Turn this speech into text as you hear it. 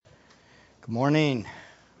Good morning.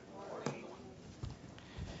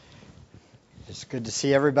 It's good to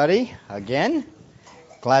see everybody again.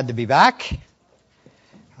 Glad to be back.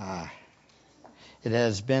 It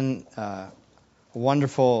has been a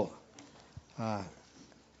wonderful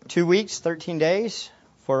 2 weeks, 13 days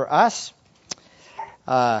for us.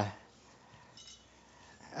 There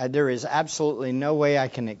is absolutely no way I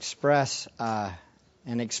can express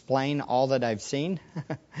and explain all that I've seen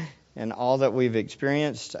and all that we've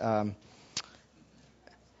experienced.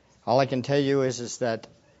 All I can tell you is that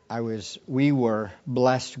we were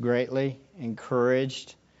blessed greatly,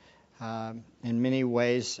 encouraged in many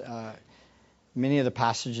ways. Many of the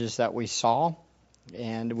passages that we saw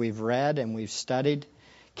and we've read and we've studied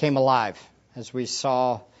came alive as we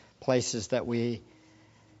saw places that we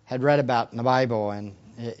had read about in the Bible, and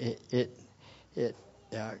it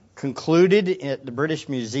concluded at the British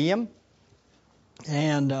Museum.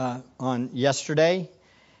 And on yesterday.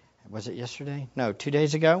 Was it yesterday? No, 2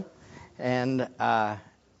 days ago. And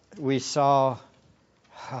we saw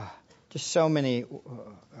just so many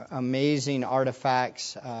amazing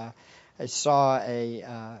artifacts. I saw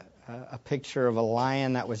a picture of a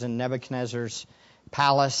lion that was in Nebuchadnezzar's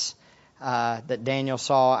palace that Daniel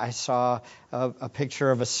saw. I saw a picture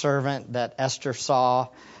of a servant that Esther saw.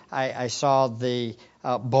 I saw the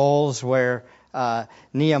bowls where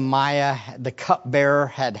Nehemiah, the cupbearer,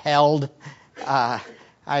 had held.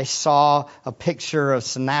 I saw a picture of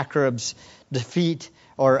Sennacherib's defeat,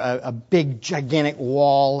 or a big, gigantic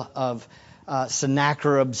wall of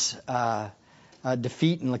Sennacherib's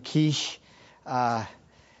defeat in Lachish.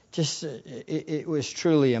 It was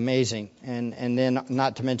truly amazing. And then,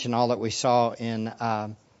 not to mention all that we saw in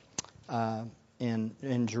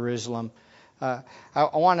Jerusalem. I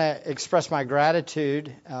want to express my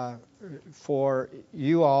gratitude for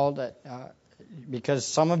you all that. Because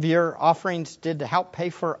some of your offerings did help pay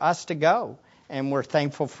for us to go, and we're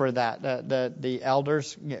thankful for that. The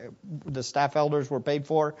elders, the staff elders were paid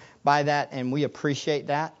for by that, and we appreciate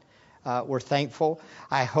that. We're thankful.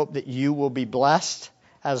 I hope that you will be blessed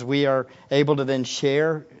as we are able to then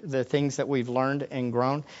share the things that we've learned and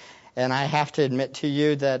grown. And I have to admit to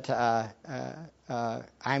you that I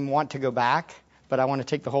want to go back, but I want to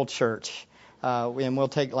take the whole church. And we'll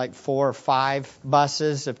take like 4 or 5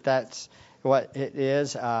 buses if that's what it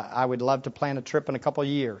is. I would love to plan a trip in a couple of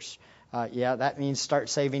years. That means start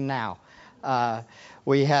saving now.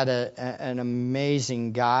 We had an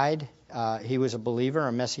amazing guide. He was a believer,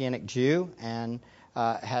 a Messianic Jew, and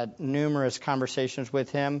had numerous conversations with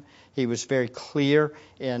him. He was very clear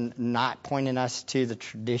in not pointing us to the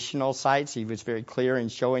traditional sites. He was very clear in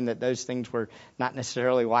showing that those things were not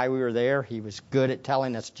necessarily why we were there. He was good at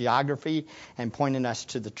telling us geography and pointing us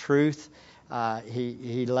to the truth.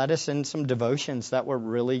 He led us in some devotions that were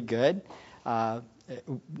really good. Not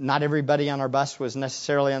everybody on our bus was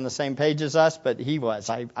necessarily on the same page as us, but he was.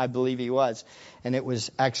 I believe he was. And it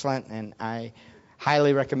was excellent, and I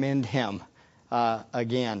highly recommend him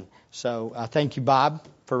again. So thank you, Bob,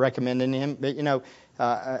 for recommending him. But,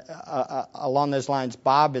 along those lines,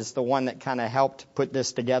 Bob is the one that kind of helped put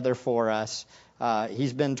this together for us.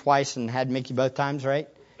 He's been twice and had Mickey both times, right?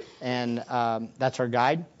 And that's our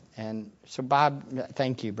guide. And so, Bob,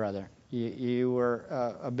 thank you, brother. You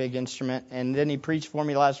were a big instrument. And then he preached for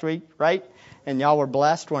me last week, right? And y'all were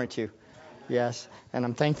blessed, weren't you? Yes. And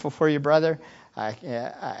I'm thankful for you, brother.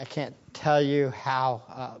 I can't tell you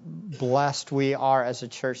how blessed we are as a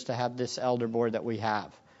church to have this elder board that we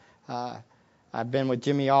have. I've been with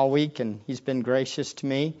Jimmy all week, and he's been gracious to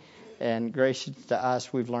me and gracious to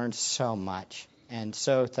us. We've learned so much, and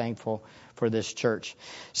so thankful for this church.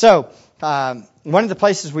 So, one of the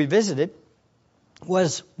places we visited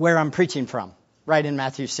was where I'm preaching from, right in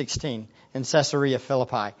Matthew 16, in Caesarea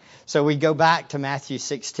Philippi. So we go back to Matthew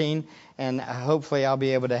 16, and hopefully I'll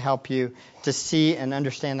be able to help you to see and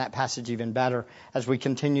understand that passage even better as we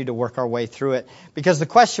continue to work our way through it. Because the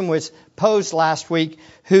question was posed last week,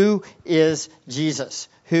 who is Jesus?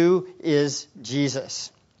 Who is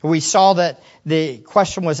Jesus? We saw that the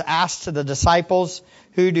question was asked to the disciples,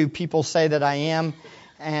 who do people say that I am?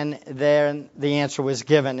 And then the answer was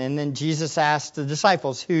given. And then Jesus asked the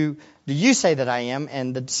disciples, who do you say that I am?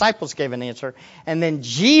 And the disciples gave an answer. And then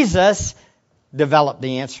Jesus developed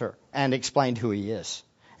the answer and explained who he is.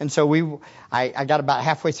 And so I got about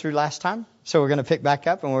halfway through last time. So we're going to pick back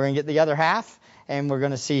up and we're going to get the other half. And we're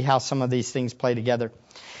going to see how some of these things play together.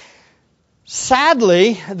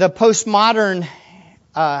 Sadly, the postmodern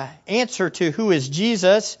answer to who is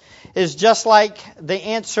Jesus is just like the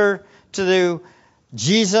answer to the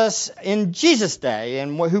Jesus in Jesus' day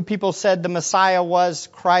and who people said the Messiah was,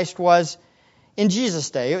 Christ was in Jesus'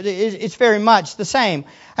 day. It's very much the same.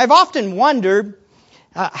 I've often wondered,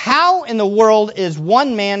 how in the world is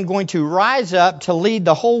one man going to rise up to lead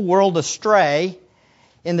the whole world astray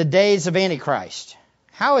in the days of Antichrist?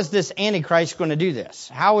 How is this Antichrist going to do this?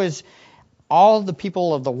 How is all the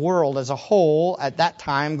people of the world as a whole at that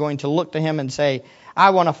time going to look to him and say, I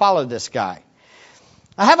want to follow this guy?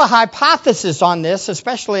 I have a hypothesis on this,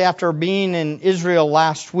 especially after being in Israel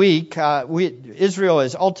last week. Israel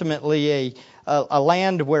is ultimately a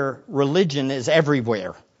land where religion is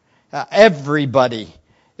everywhere. Everybody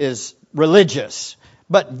is religious,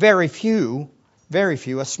 but very few,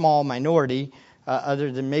 a small minority,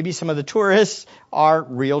 other than maybe some of the tourists, are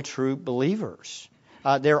real, true believers.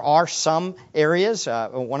 There are some areas,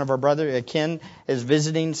 one of our brother, Ken, is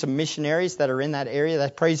visiting some missionaries that are in that area.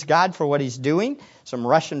 That praise God for what he's doing, some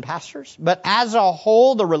Russian pastors. But as a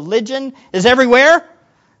whole, the religion is everywhere,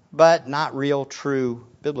 but not real, true,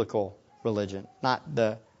 biblical religion, not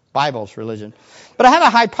the Bible's religion. But I have a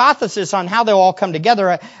hypothesis on how they'll all come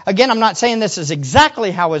together. Again, I'm not saying this is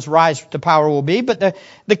exactly how his rise to power will be, but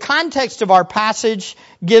the context of our passage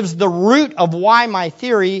gives the root of why my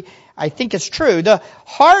theory, I think, is true. The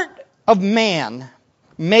heart of man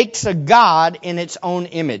makes a God in its own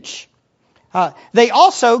image. They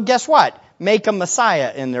also, guess what? Make a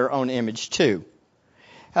Messiah in their own image too.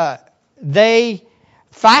 They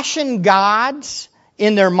fashion gods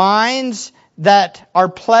in their minds that are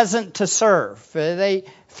pleasant to serve. They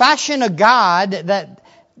fashion a God that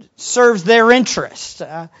serves their interest.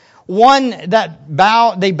 One that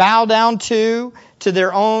they bow down to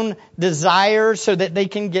their own desires so that they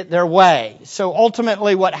can get their way. So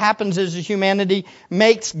ultimately what happens is humanity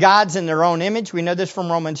makes gods in their own image. We know this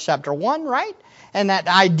from Romans chapter 1, right? And that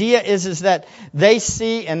idea is that they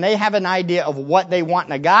see and they have an idea of what they want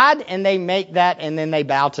in a God, and they make that and then they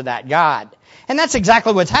bow to that God. And that's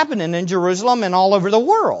exactly what's happening in Jerusalem and all over the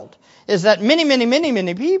world, is that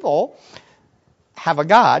many people have a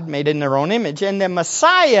God made in their own image. And the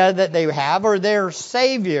Messiah that they have, or their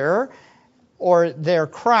Savior, or their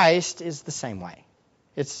Christ, is the same way.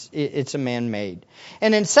 It's a man-made.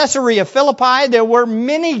 And in Caesarea Philippi, there were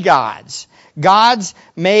many gods. Gods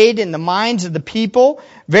made in the minds of the people.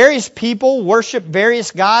 Various people worship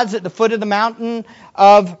various gods at the foot of the mountain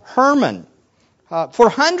of Hermon. For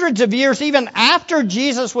hundreds of years, even after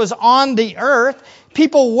Jesus was on the earth,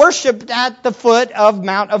 people worshipped at the foot of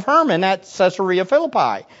Mount of Hermon at Caesarea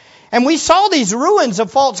Philippi. And we saw these ruins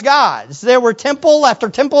of false gods. There were temple after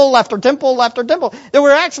temple after temple after temple. There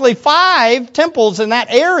were actually 5 temples in that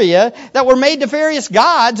area that were made to various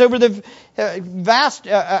gods over the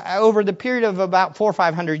over the period of about 400 or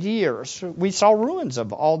 500 years. We saw ruins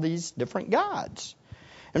of all these different gods.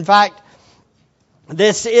 In fact,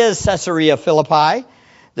 this is Caesarea Philippi.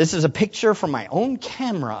 This is a picture from my own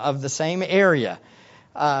camera of the same area.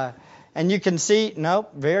 And you can see,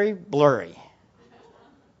 very blurry.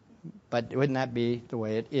 But wouldn't that be the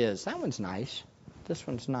way it is? That one's nice. This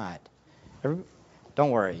one's not.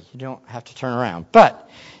 Don't worry, you don't have to turn around. But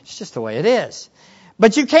it's just the way it is.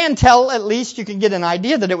 But you can tell, at least you can get an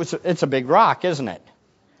idea that it's a big rock, isn't it?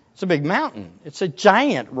 It's a big mountain. It's a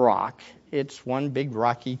giant rock. It's one big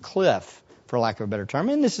rocky cliff, for lack of a better term.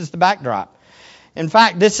 And this is the backdrop. In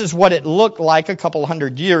fact, this is what it looked like a couple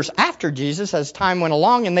hundred years after Jesus, as time went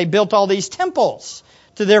along, and they built all these temples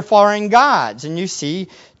to their foreign gods. And you see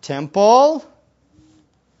temple,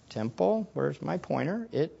 where's my pointer?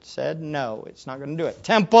 It said no, it's not going to do it.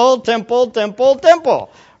 Temple,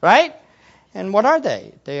 right? And what are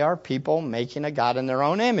they? They are people making a god in their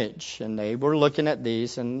own image. And they were looking at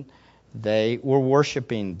these and they were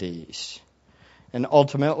worshiping these. And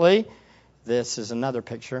ultimately, this is another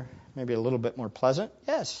picture, maybe a little bit more pleasant.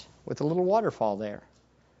 Yes, with a little waterfall there.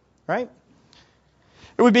 Right?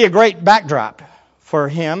 It would be a great backdrop for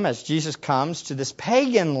him as Jesus comes to this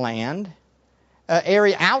pagan land,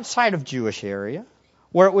 area outside of Jewish area,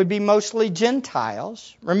 where it would be mostly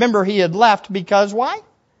Gentiles. Remember, he had left because why?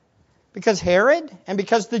 Because Herod and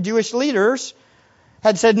because the Jewish leaders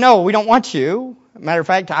had said, no, we don't want you. Matter of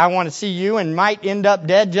fact, I want to see you, and might end up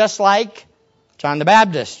dead just like John the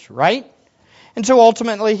Baptist, right? And so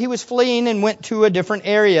ultimately he was fleeing and went to a different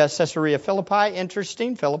area, Caesarea Philippi.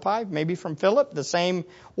 Interesting, Philippi, maybe from Philip, the same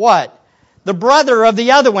what? The brother of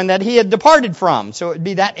the other one that he had departed from. So it would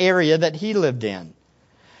be that area that he lived in.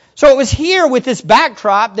 So it was here with this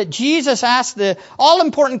backdrop that Jesus asked the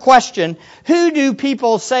all-important question, who do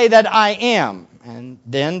people say that I am? And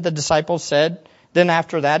then the disciples said, then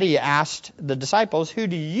after that he asked the disciples, who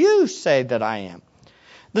do you say that I am?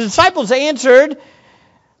 The disciples answered,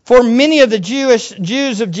 for many of the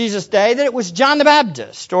Jews of Jesus' day that it was John the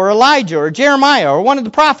Baptist or Elijah or Jeremiah or one of the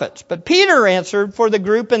prophets. But Peter answered for the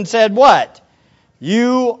group and said, what?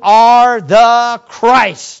 You are the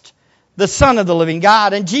Christ, the Son of the living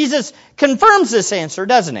God. And Jesus confirms this answer,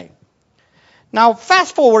 doesn't he? Now,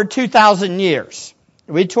 fast forward 2,000 years.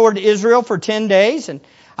 We toured Israel for 10 days, and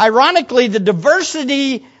ironically, the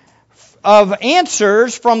diversity of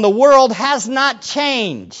answers from the world has not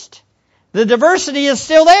changed. The diversity is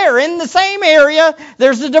still there. In the same area,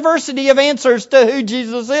 there's a diversity of answers to who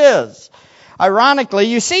Jesus is. Ironically,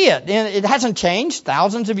 you see it. It hasn't changed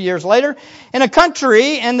thousands of years later. In a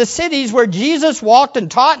country and the cities where Jesus walked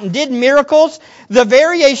and taught and did miracles, the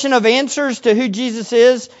variation of answers to who Jesus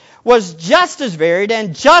is was just as varied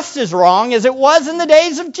and just as wrong as it was in the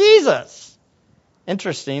days of Jesus.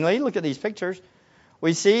 Interestingly, look at these pictures.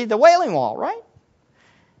 We see the Wailing Wall, right?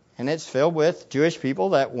 And it's filled with Jewish people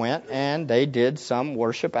that went and they did some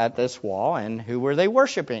worship at this wall. And who were they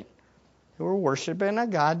worshiping? They were worshiping a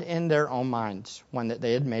God in their own minds, one that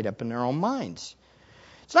they had made up in their own minds.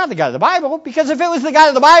 It's not the God of the Bible, because if it was the God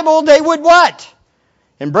of the Bible, they would what?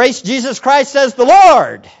 Embrace Jesus Christ as the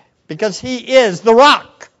Lord, because He is the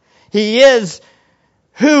rock. He is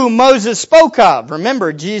who Moses spoke of.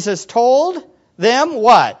 Remember, Jesus told them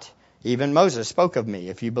what? Even Moses spoke of me.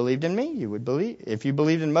 If you believed in me, you would believe. If you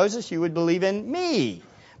believed in Moses, you would believe in me.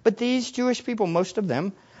 But these Jewish people, most of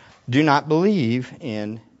them, do not believe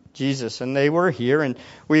in Jesus. And they were here, and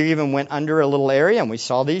we even went under a little area, and we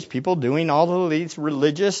saw these people doing all of these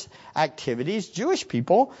religious activities. Jewish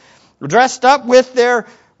people dressed up with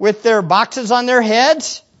their boxes on their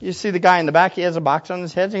heads. You see the guy in the back, he has a box on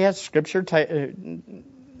his head. He has scripture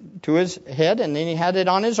to his head, and then he had it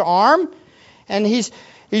on his arm. And he's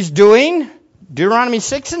doing Deuteronomy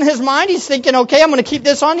 6 in his mind. He's thinking, okay, I'm going to keep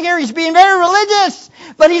this on here. He's being very religious,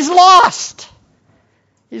 but he's lost.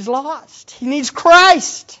 He's lost. He needs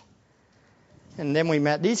Christ. And then we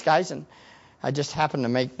met these guys, and I just happened to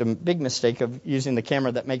make the big mistake of using the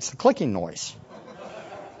camera that makes the clicking noise.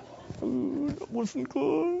 Ooh, that wasn't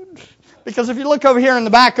good. Because if you look over here in the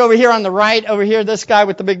back, over here on the right, over here, this guy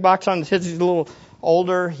with the big box on his head, he's a little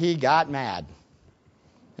older, he got mad.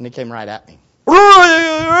 And he came right at me.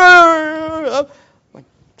 I'm like,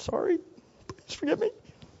 sorry, please forgive me.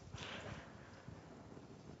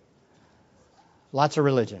 Lots of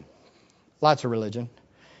religion. Lots of religion.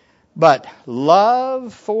 But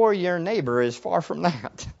love for your neighbor is far from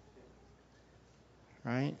that.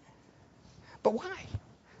 Right? But why?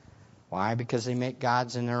 Why? Because they make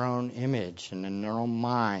gods in their own image and in their own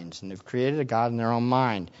minds. And they've created a God in their own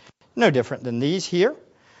mind. No different than these here,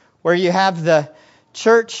 where you have the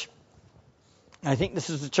church. I think this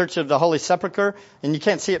is the Church of the Holy Sepulchre, and you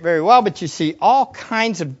can't see it very well, but you see all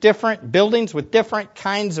kinds of different buildings with different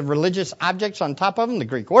kinds of religious objects on top of them. The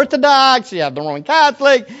Greek Orthodox, you have the Roman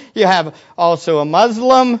Catholic, you have also a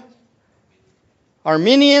Muslim,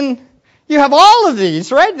 Armenian. You have all of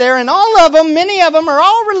these right there, and all of them, many of them are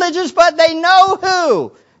all religious, but they know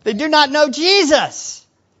who? They do not know Jesus.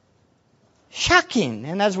 Shocking.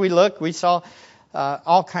 And as we look, we saw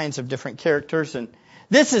all kinds of different characters, and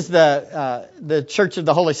this is the Church of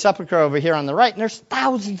the Holy Sepulchre over here on the right, and there's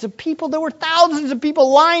thousands of people. There were thousands of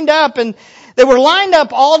people lined up, and they were lined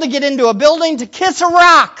up all to get into a building to kiss a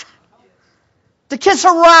rock. To kiss a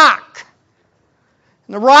rock.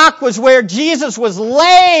 And the rock was where Jesus was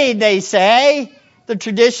laid, they say, the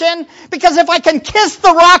tradition. Because if I can kiss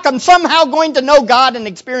the rock, I'm somehow going to know God and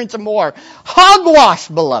experience Him more. Hogwash,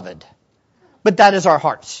 beloved. But that is our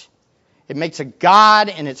hearts. It makes a God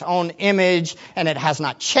in its own image, and it has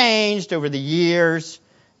not changed over the years.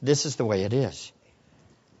 This is the way it is.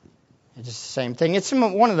 It's the same thing. It's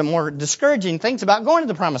one of the more discouraging things about going to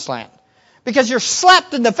the Promised Land. Because you're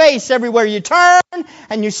slapped in the face everywhere you turn,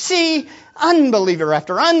 and you see unbeliever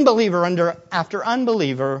after unbeliever after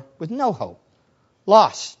unbeliever with no hope,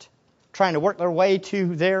 lost, trying to work their way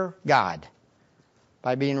to their God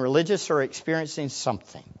by being religious or experiencing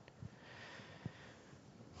something.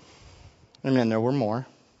 And then there were more.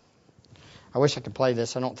 I wish I could play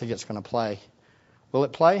this. I don't think it's going to play. Will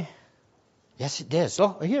it play? Yes, it does.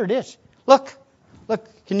 Oh, here it is. Look. Look.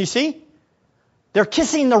 Can you see? They're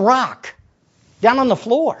kissing the rock down on the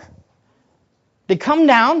floor. They come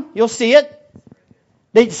down. You'll see it.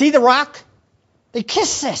 They see the rock. They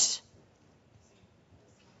kiss this.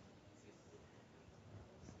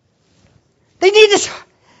 They need this.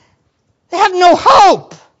 They have no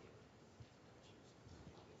hope.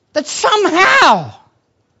 That somehow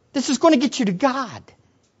this is going to get you to God.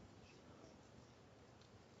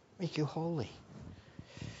 Make you holy.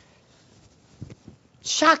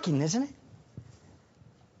 Shocking, isn't it?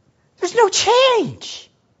 There's no change.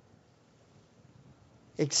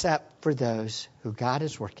 except for those who God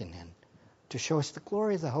is working in to show us the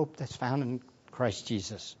glory of the hope that's found in Christ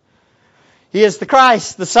Jesus. He is the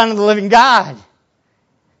Christ, the Son of the living God. And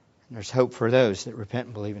there's hope for those that repent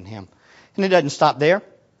and believe in Him. And it doesn't stop there.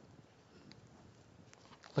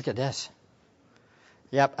 Look at this.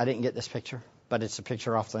 Yep, I didn't get this picture, but it's a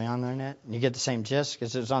picture off the internet. And you get the same gist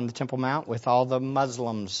because it was on the Temple Mount with all the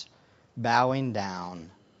Muslims bowing down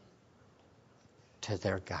to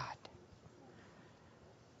their God.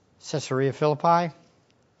 Caesarea Philippi,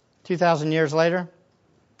 2,000 years later,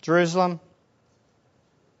 Jerusalem,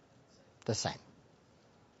 the same.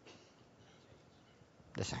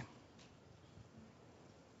 The same.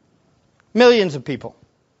 Millions of people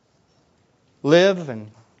live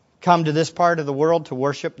and come to this part of the world to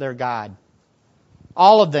worship their God.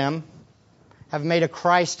 All of them have made a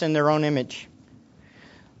Christ in their own image.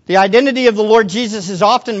 The identity of the Lord Jesus is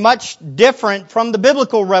often much different from the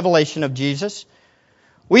biblical revelation of Jesus.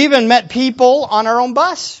 We even met people on our own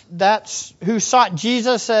bus who sought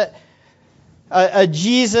Jesus, a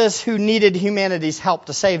Jesus who needed humanity's help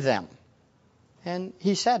to save them. And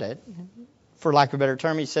he said it. For lack of a better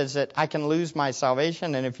term, he says that I can lose my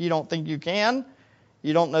salvation, and if you don't think you can,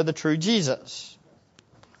 you don't know the true Jesus.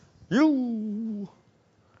 And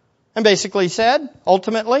basically said,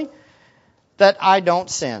 ultimately, that I don't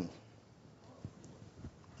sin.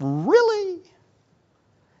 Really?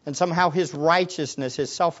 And somehow his righteousness,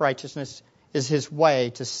 his self-righteousness, is his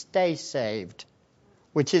way to stay saved.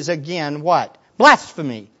 Which is again what?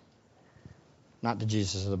 Blasphemy. Not the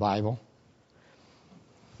Jesus of the Bible.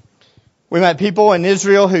 We met people in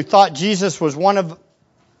Israel who thought Jesus was one of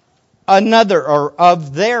another or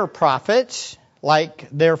of their prophets, like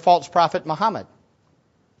their false prophet Muhammad.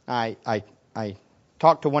 I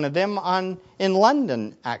talked to one of them in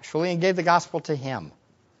London, actually, and gave the gospel to him.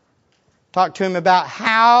 Talked to him about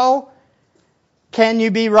how can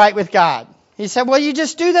you be right with God. He said, well, you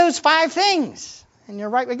just do those 5 things, and you're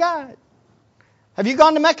right with God. Have you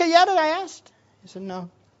gone to Mecca yet, I asked. He said, no,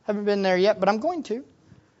 haven't been there yet, but I'm going to.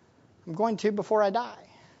 I'm going to before I die.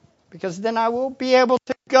 Because then I will be able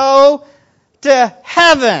to go to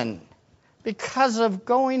heaven. Because of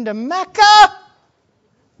going to Mecca?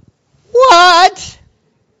 What?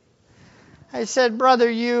 I said, brother,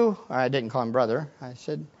 I didn't call him brother. I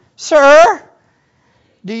said, sir,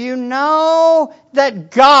 do you know that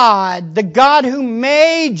God, the God who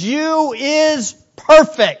made you, is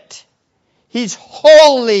perfect? He's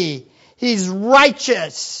holy. He's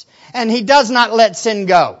righteous. And He does not let sin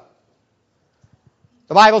go.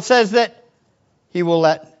 The Bible says that He will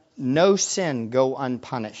let no sin go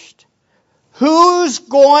unpunished. Who's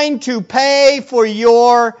going to pay for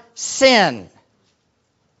your sin?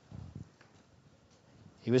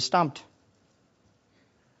 He was stumped.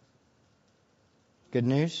 Good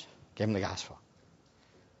news? Gave him the gospel.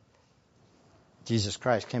 Jesus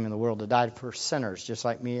Christ came in the world to die for sinners just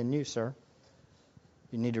like me and you, sir.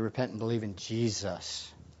 You need to repent and believe in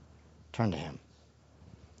Jesus. Turn to Him.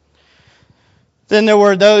 Then there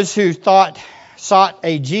were those who sought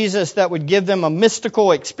a Jesus that would give them a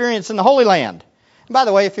mystical experience in the Holy Land. And by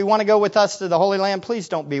the way, if you want to go with us to the Holy Land, please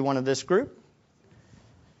don't be one of this group.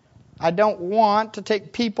 I don't want to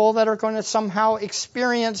take people that are going to somehow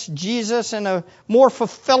experience Jesus in a more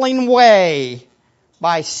fulfilling way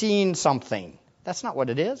by seeing something. That's not what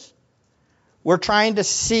it is. We're trying to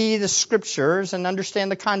see the Scriptures and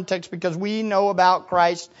understand the context because we know about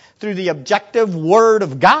Christ through the objective Word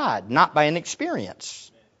of God, not by an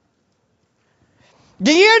experience.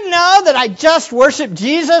 Do you know that I just worshiped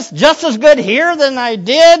Jesus just as good here than I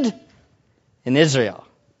did in Israel?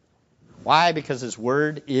 Why? Because His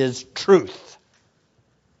Word is truth.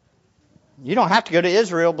 You don't have to go to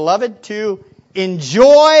Israel, beloved, to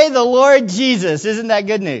enjoy the Lord Jesus. Isn't that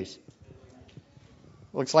good news?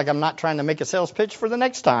 Looks like I'm not trying to make a sales pitch for the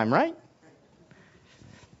next time, right?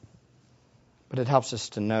 But it helps us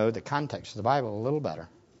to know the context of the Bible a little better.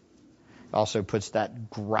 It also puts that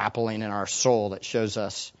grappling in our soul that shows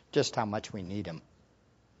us just how much we need Him.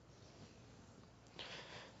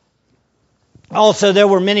 Also, there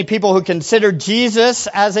were many people who considered Jesus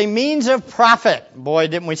as a means of profit. Boy,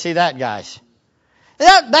 didn't we see that, guys.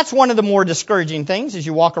 That's one of the more discouraging things as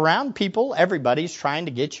you walk around. Everybody's trying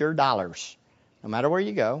to get your dollars. No matter where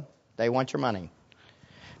you go, they want your money.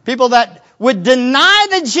 People that would deny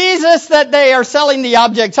the Jesus that they are selling the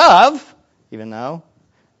objects of, even though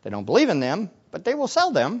they don't believe in them, but they will sell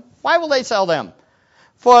them. Why will they sell them?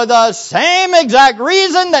 For the same exact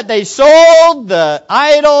reason that they sold the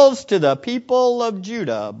idols to the people of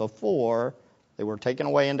Judah before they were taken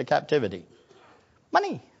away into captivity.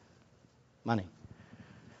 Money. Money.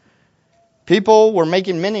 People were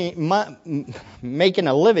making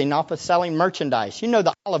a living off of selling merchandise. You know,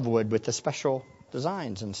 the olive wood with the special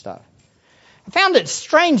designs and stuff. I found it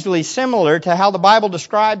strangely similar to how the Bible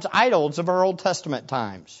describes idols of our Old Testament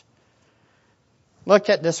times. Look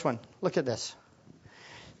at this one. Look at this.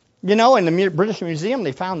 You know, in the British Museum,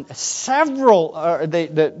 they found several.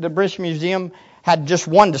 The British Museum had just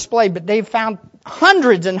one display, but they found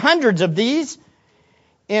hundreds and hundreds of these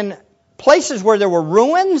in places where there were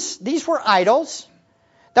ruins. These were idols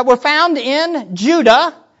that were found in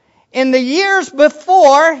Judah in the years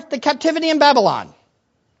before the captivity in Babylon.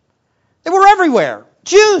 They were everywhere.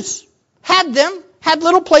 Jews had them, had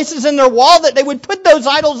little places in their wall that they would put those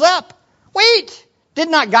idols up. Wait, did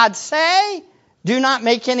not God say, do not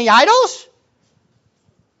make any idols?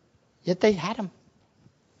 Yet they had them.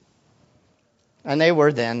 And they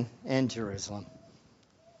were then in Jerusalem.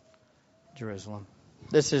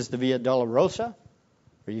 This is the Via Dolorosa,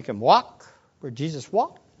 where you can walk, where Jesus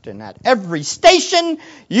walked. And at every station,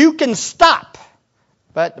 you can stop.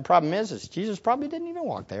 But the problem is Jesus probably didn't even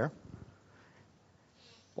walk there.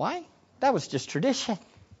 Why? That was just tradition.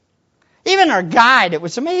 Even our guide, it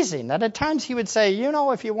was amazing that at times he would say, you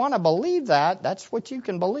know, if you want to believe that, that's what you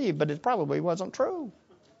can believe, but it probably wasn't true.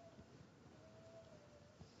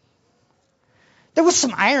 There was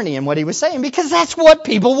some irony in what he was saying, because that's what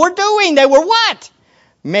people were doing. They were what?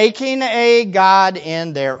 Making a God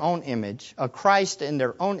in their own image, a Christ in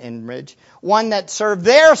their own image, one that served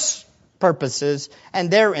their purposes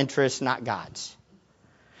and their interests, not God's.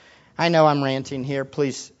 I know I'm ranting here.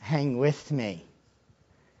 Please hang with me.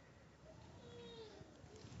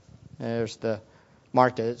 There's the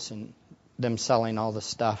markets and them selling all the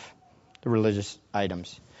stuff, the religious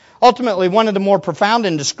items. Ultimately, one of the more profound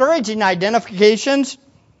and discouraging identifications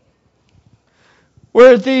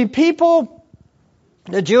were the people,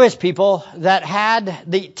 the Jewish people, that had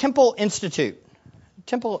the Temple Institute.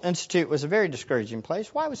 Temple Institute was a very discouraging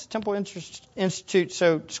place. Why was the Temple Institute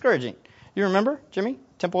so discouraging? You remember, Jimmy?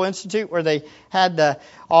 Temple Institute, where they had an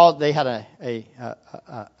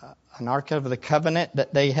Ark of the Covenant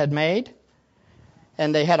that they had made,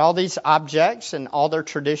 and they had all these objects and all their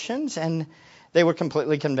traditions, and they were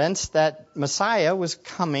completely convinced that Messiah was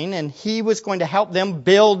coming and he was going to help them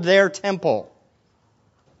build their temple.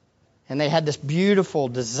 And they had this beautiful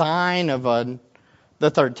design of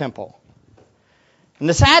the third temple. And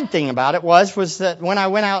the sad thing about it was that when I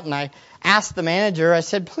went out and I asked the manager, I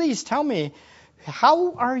said, please tell me,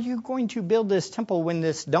 how are you going to build this temple when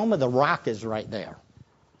this Dome of the Rock is right there?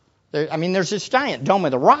 There's this giant Dome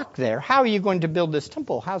of the Rock there. How are you going to build this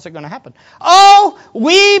temple? How's it going to happen? Oh,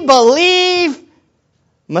 we believe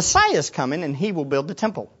Messiah's coming and he will build the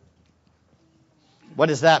temple. What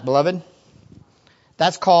is that, beloved?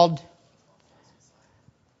 That's called,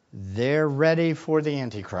 they're ready for the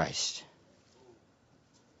Antichrist.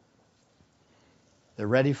 They're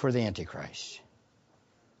ready for the Antichrist.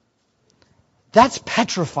 That's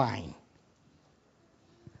petrifying.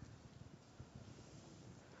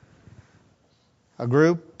 A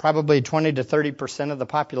group, probably 20 to 30% of the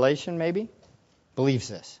population maybe, believes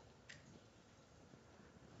this.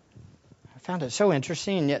 I found it so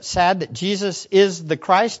interesting and yet sad that Jesus is the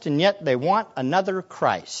Christ, and yet they want another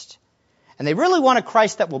Christ. And they really want a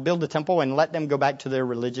Christ that will build the temple and let them go back to their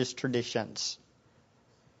religious traditions.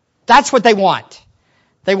 That's what they want.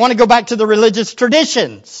 They want to go back to the religious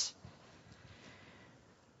traditions.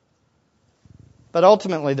 But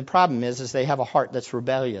ultimately, the problem is they have a heart that's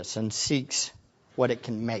rebellious and seeks what it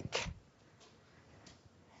can make.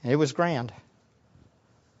 And it was grand.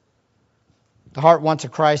 The heart wants a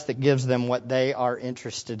Christ that gives them what they are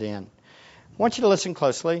interested in. I want you to listen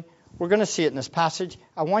closely. We're going to see it in this passage.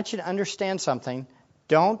 I want you to understand something.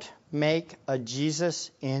 Don't make a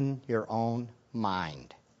Jesus in your own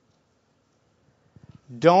mind.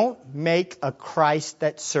 Don't make a Christ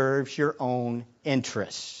that serves your own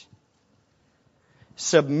interests.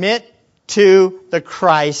 Submit to the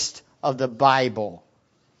Christ of the Bible.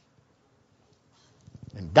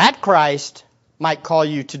 And that Christ might call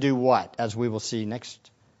you to do what? As we will see next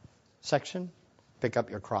section, pick up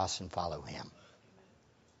your cross and follow him.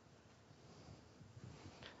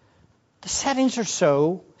 The settings are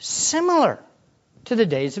so similar to the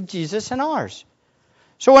days of Jesus and ours.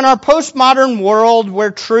 So in our postmodern world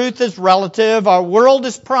where truth is relative, our world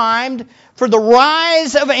is primed for the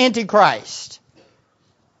rise of Antichrist.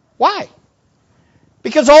 Why?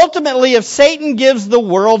 Because ultimately, if Satan gives the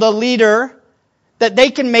world a leader that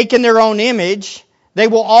they can make in their own image, they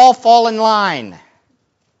will all fall in line.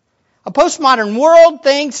 A postmodern world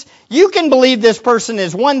thinks you can believe this person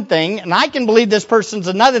is one thing, and I can believe this person's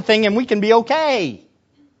another thing, and we can be okay.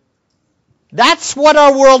 That's what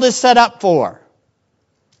our world is set up for.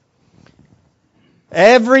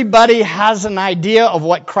 Everybody has an idea of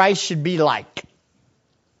what Christ should be like.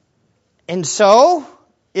 And so,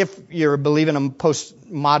 if you're believing a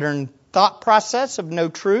postmodern thought process of no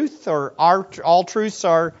truth, or all truths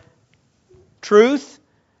are truth,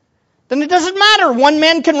 then it doesn't matter. One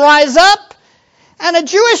man can rise up, and a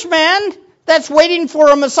Jewish man that's waiting for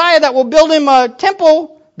a Messiah that will build him a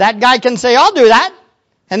temple, that guy can say, I'll do that.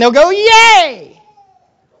 And they'll go, yay!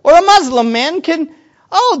 Or a Muslim man can,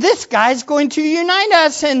 oh, this guy's going to unite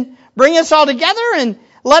us and bring us all together and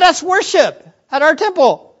let us worship at our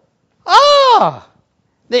temple. Ah!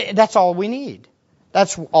 That's all we need.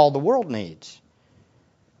 That's all the world needs.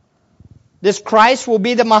 This Christ will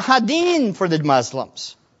be the Mahadin for the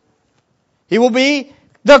Muslims. He will be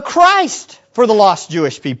the Christ for the lost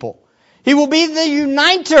Jewish people. He will be the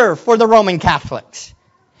uniter for the Roman Catholics.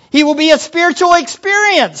 He will be a spiritual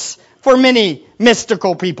experience for many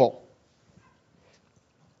mystical people.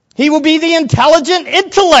 He will be the intelligent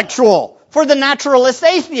intellectual for the naturalist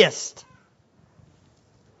atheist.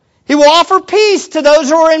 He will offer peace to those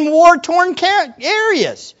who are in war-torn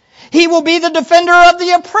areas. He will be the defender of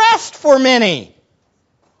the oppressed for many.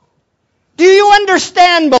 Do you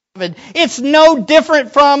understand, beloved? It's no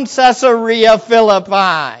different from Caesarea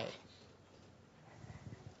Philippi.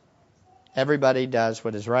 Everybody does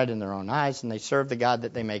what is right in their own eyes, and they serve the God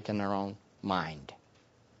that they make in their own mind.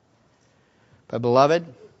 But beloved,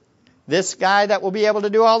 this guy that will be able to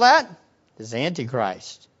do all that is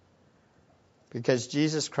Antichrist. Because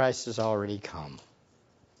Jesus Christ has already come.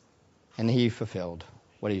 And He fulfilled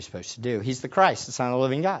what He was supposed to do. He's the Christ, the Son of the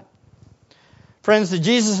living God. Friends, the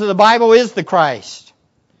Jesus of the Bible is the Christ.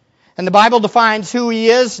 And the Bible defines who He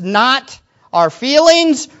is, not our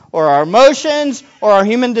feelings or our emotions or our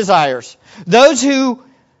human desires. Those who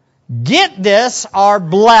get this are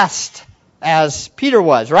blessed, as Peter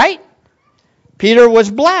was, right? Peter was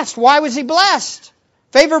blessed. Why was he blessed?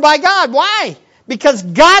 Favored by God. Why? Because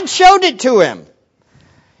God showed it to him.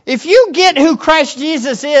 If you get who Christ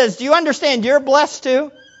Jesus is, do you understand you're blessed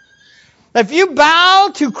too? If you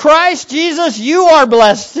bow to Christ Jesus, you are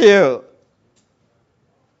blessed too.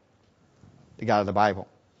 The God of the Bible.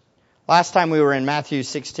 Last time we were in Matthew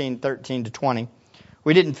 16:13-20.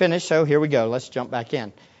 We didn't finish, so here we go. Let's jump back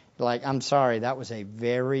in. You're like, I'm sorry, that was a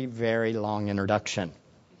very, very long introduction.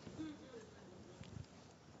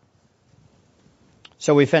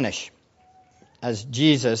 So we finish as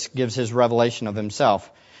Jesus gives His revelation of Himself.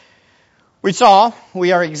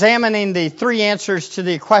 We are examining the three answers to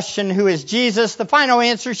the question, who is Jesus? The final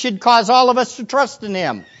answer should cause all of us to trust in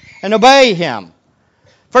Him and obey Him.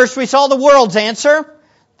 First, we saw the world's answer.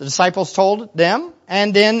 The disciples told them,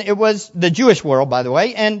 and then it was the Jewish world, by the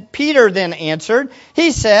way, and Peter then answered. He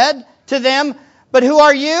said to them, but who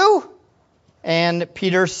are you? And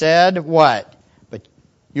Peter said, what? But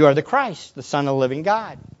you are the Christ, the Son of the living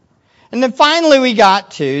God. And then finally we got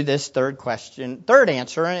to this third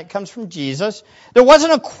answer, and it comes from Jesus. There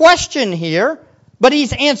wasn't a question here, but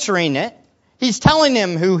He's answering it. He's telling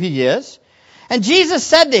them who He is. And Jesus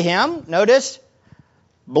said to him, notice,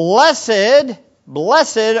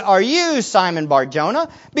 Blessed are you, Simon Bar-Jonah,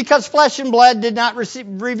 because flesh and blood did not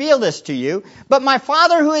reveal this to you, but my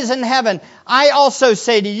Father who is in heaven. I also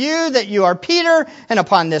say to you that you are Peter, and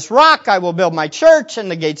upon this rock I will build my church,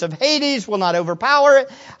 and the gates of Hades will not overpower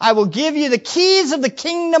it. I will give you the keys of the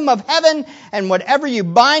kingdom of heaven, and whatever you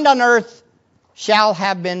bind on earth shall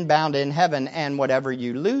have been bound in heaven, and whatever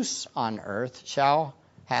you loose on earth shall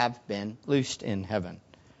have been loosed in heaven.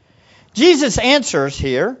 Jesus answers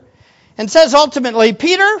here and says ultimately,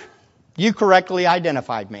 Peter, you correctly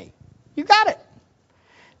identified me. You got it.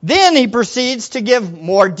 Then he proceeds to give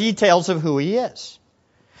more details of who He is.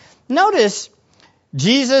 Notice,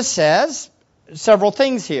 Jesus says several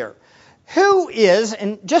things here. Who is,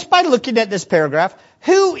 and just by looking at this paragraph,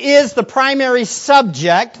 who is the primary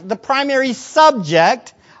subject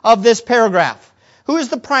of this paragraph? Who is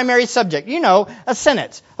the primary subject? You know, a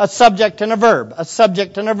sentence, a subject and a verb, a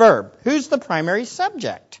subject and a verb. Who's the primary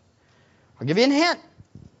subject? I'll give you a hint.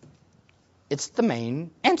 It's the main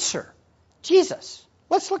answer. Jesus.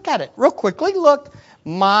 Let's look at it real quickly. Look.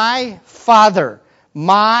 My Father.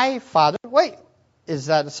 My Father. Wait. Is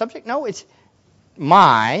that a subject? No, it's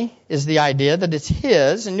my is the idea that it's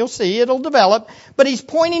His, and you'll see it'll develop. But He's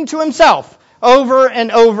pointing to Himself over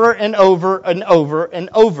and over and over and over and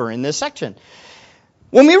over in this section.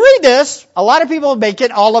 When we read this, a lot of people make it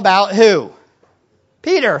all about who?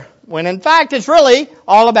 Peter. When in fact it's really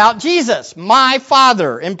all about Jesus, my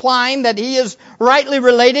Father, implying that He is rightly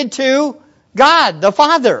related to God, the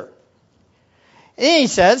Father. And He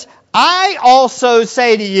says, I also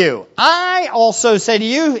say to you. I also say to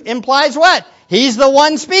you implies what? He's the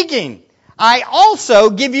one speaking. I also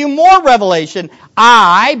give you more revelation.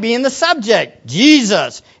 I, being the subject,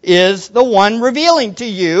 Jesus, is the one revealing to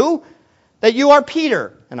you that you are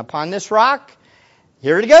Peter. And upon this rock,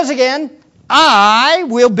 here it goes again, I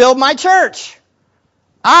will build my church.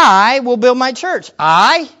 I will build my church.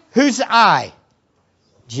 I? Who's the I?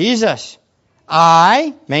 Jesus.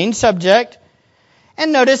 I, main subject.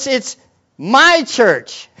 And notice it's my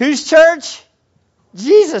church. Whose church?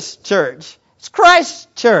 Jesus' church. It's Christ's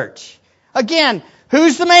church. Again,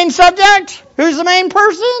 who's the main subject? Who's the main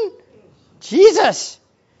person? Jesus.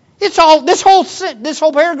 It's all this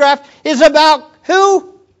whole paragraph is about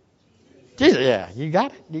who? Jesus. Yeah, you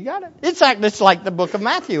got it. You got it. It's like the book of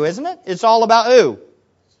Matthew, isn't it? It's all about who?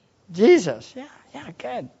 Jesus. Yeah,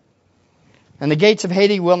 good. And the gates of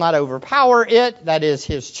Hades will not overpower it. That is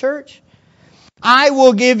his church. I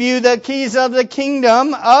will give you the keys of the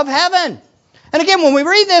kingdom of heaven. And again, when we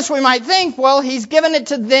read this, we might think, well, he's given it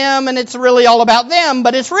to them and it's really all about them,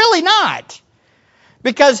 but it's really not.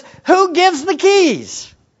 Because who gives the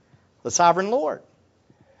keys? The sovereign Lord.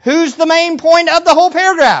 Who's the main point of the whole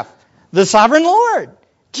paragraph? The sovereign Lord.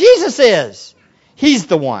 Jesus is. He's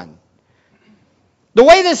the one. The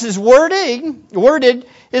way this is worded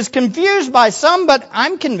is confused by some, but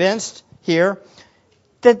I'm convinced here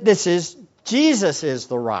that Jesus is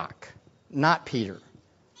the rock, not Peter.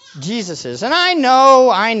 Jesus is. And I know,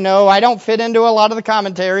 I don't fit into a lot of the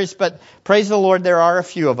commentaries, but praise the Lord, there are a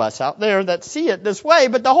few of us out there that see it this way.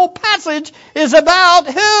 But the whole passage is about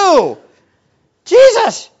who?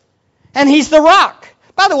 Jesus. And he's the rock.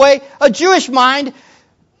 By the way, a Jewish mind,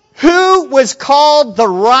 who was called the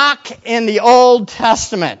rock in the Old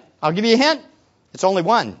Testament? I'll give you a hint. It's only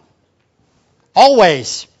one.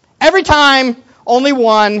 Always. Every time, only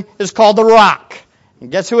one is called the rock.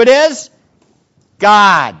 And guess who it is?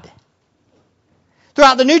 God.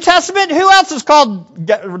 Throughout the New Testament, who else is called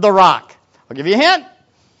the rock? I'll give you a hint.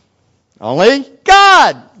 Only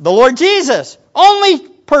God, the Lord Jesus. Only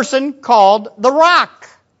person called the rock.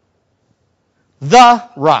 The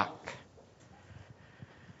rock.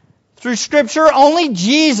 Through Scripture, only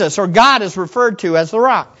Jesus or God is referred to as the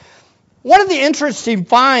rock. One of the interesting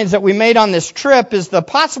finds that we made on this trip is the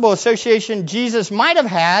possible association Jesus might have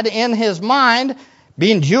had in his mind.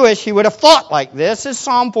 Being Jewish, he would have thought like this, is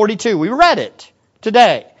Psalm 42. We read it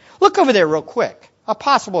today. Look over there real quick. A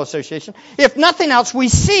possible association. If nothing else, we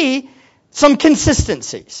see some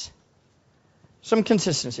consistencies. Some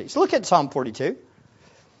consistencies. Look at Psalm 42.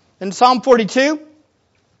 In Psalm 42,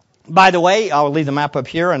 by the way, I'll leave the map up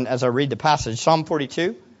here and as I read the passage. Psalm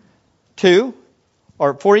 42,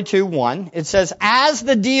 1, it says, as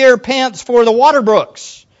the deer pants for the water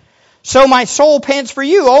brooks, so my soul pants for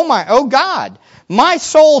you, O God. My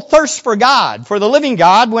soul thirsts for God, for the living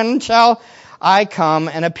God. When shall I come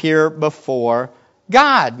and appear before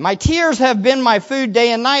God? My tears have been my food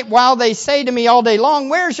day and night, while they say to me all day long,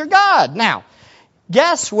 where's your God? Now,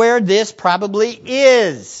 guess where this probably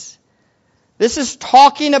is? This is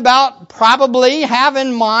talking about probably have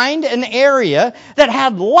in mind an area that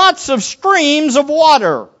had lots of streams of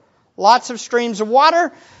water. Lots of streams of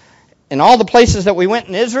water. In all the places that we went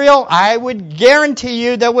in Israel, I would guarantee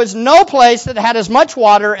you there was no place that had as much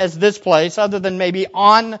water as this place, other than maybe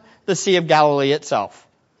on the Sea of Galilee itself.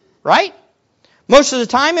 Right? Most of the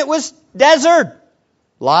time it was desert.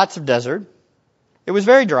 Lots of desert. It was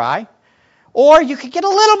very dry. Or you could get a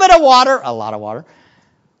little bit of water, a lot of water,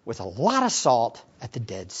 with a lot of salt at the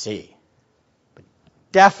Dead Sea. But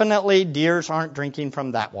definitely deers aren't drinking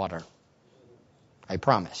from that water. I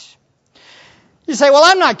promise. You say, well,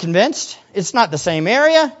 I'm not convinced. It's not the same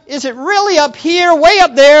area. Is it really up here, way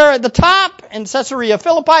up there at the top in Caesarea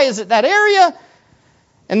Philippi? Is it that area?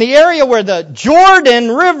 And the area where the Jordan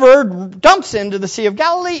River dumps into the Sea of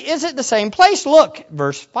Galilee, is it the same place? Look,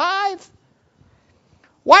 verse 5.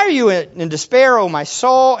 Why are you in despair, O my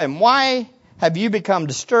soul, and why have you become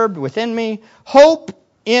disturbed within me? Hope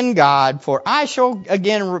in God, for I shall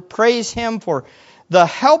again praise him for the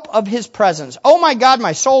help of his presence. Oh my God,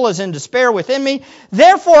 my soul is in despair within me.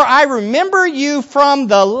 Therefore I remember you from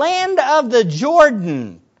the land of the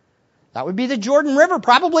Jordan. That would be the Jordan River,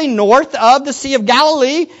 probably north of the Sea of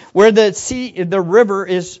Galilee, where the river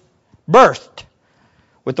is birthed,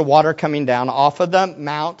 with the water coming down off of the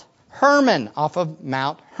Mount Hermon,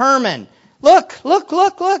 Look.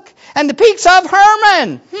 And the peaks of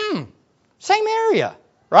Hermon. Same area,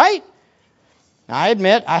 right? Now, I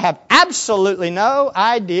admit I have absolutely no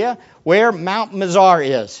idea where Mount Mizar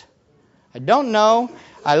is. I don't know.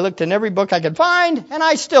 I looked in every book I could find, and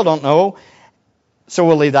I still don't know. So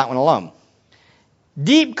we'll leave that one alone.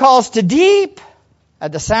 Deep calls to deep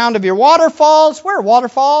at the sound of your waterfalls. Where are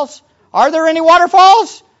waterfalls? Are there any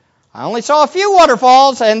waterfalls? I only saw a few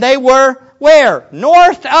waterfalls, and they were where?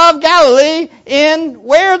 North of Galilee, in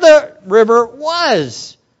where the river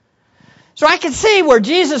was. So I can see where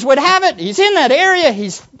Jesus would have it. He's in that area.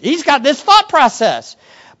 He's got this thought process.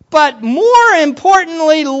 But more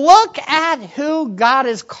importantly, look at who God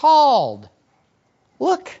has called.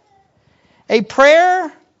 Look. A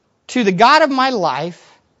prayer to the God of my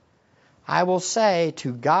life, I will say,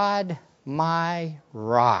 to God my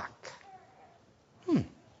rock.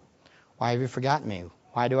 Why have you forgotten me?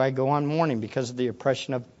 Why do I go on mourning? Because of the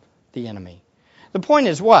oppression of the enemy. The point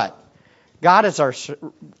is what? God is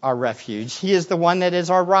our refuge. He is the one that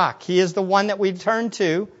is our rock. He is the one that we turn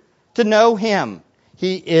to know Him.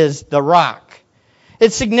 He is the rock.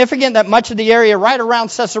 It's significant that much of the area right around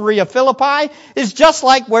Caesarea Philippi is just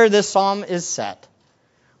like where this psalm is set.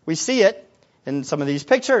 We see it in some of these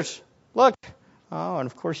pictures. Look. Oh, and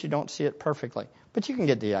of course you don't see it perfectly. But you can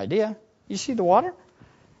get the idea. You see the water?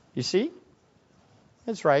 You see?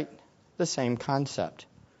 It's right. The same concept.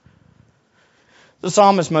 The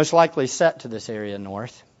psalm is most likely set to this area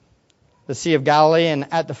north. The Sea of Galilee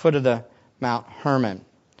and at the foot of the Mount Hermon.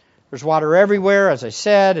 There's water everywhere, as I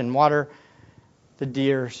said, and water the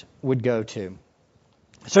deers would go to.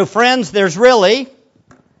 So friends, there's really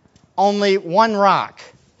only one rock.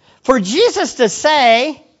 For Jesus to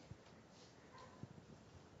say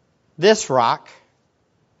this rock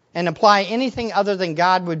and apply anything other than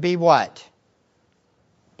God would be what?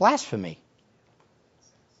 Blasphemy.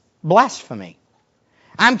 Blasphemy.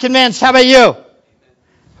 I'm convinced. How about you?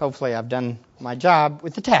 Hopefully I've done my job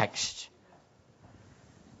with the text.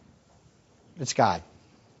 It's God.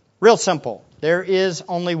 Real simple. There is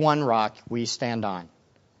only one rock we stand on.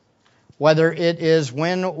 Whether it is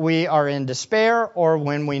when we are in despair or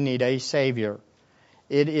when we need a Savior.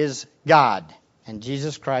 It is God. And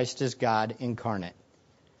Jesus Christ is God incarnate.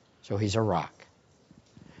 So He's a rock.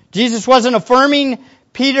 Jesus wasn't affirming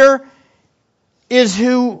Peter is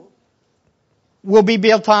who will be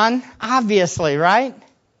built on. Obviously, right?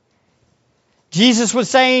 Jesus was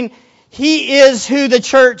saying He is who the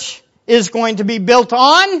church is going to be built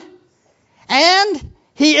on. And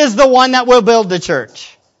He is the one that will build the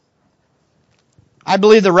church. I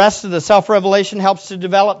believe the rest of the self-revelation helps to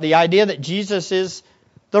develop the idea that Jesus is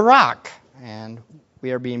the rock. And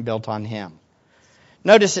we are being built on Him.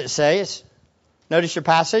 Notice it says, notice your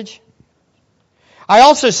passage. I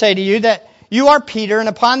also say to you that you are Peter, and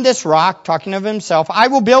upon this rock, talking of Himself, I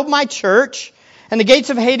will build my church, and the gates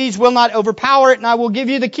of Hades will not overpower it, and I will give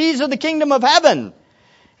you the keys of the kingdom of heaven.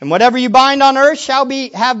 And whatever you bind on earth shall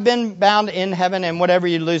have been bound in heaven, and whatever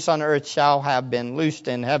you loose on earth shall have been loosed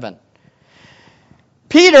in heaven.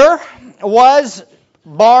 Peter was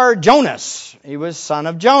Bar Jonas. He was son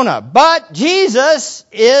of Jonah. But Jesus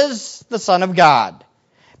is the Son of God.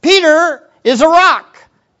 Peter is a rock.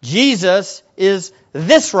 Jesus is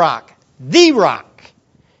this rock. The rock.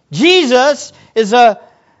 Jesus is a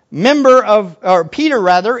member of, or Peter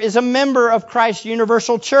rather, is a member of Christ's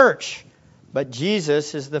universal church. But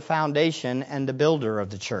Jesus is the foundation and the builder of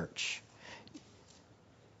the church.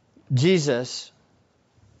 Jesus'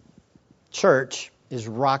 church is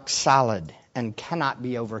rock solid and cannot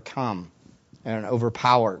be overcome and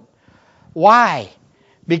overpowered. Why?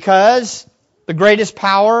 Because the greatest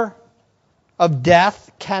power of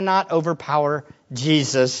death cannot overpower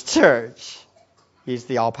Jesus' church. He's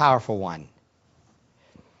the all-powerful one.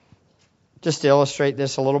 Just to illustrate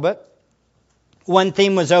this a little bit. One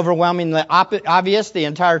theme was overwhelmingly obvious the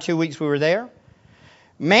entire 2 weeks we were there.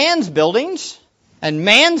 Man's buildings and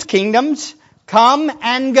man's kingdoms come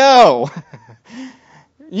and go.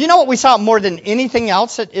 You know what we saw more than anything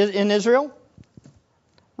else in Israel?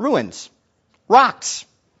 Ruins. Rocks.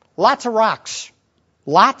 Lots of rocks.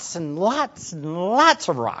 Lots and lots and lots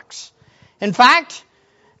of rocks. In fact,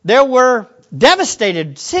 there were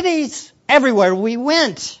devastated cities everywhere we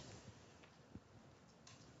went.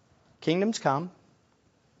 Kingdoms come,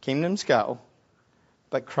 kingdoms go,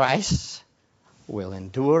 but Christ will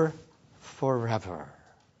endure forever.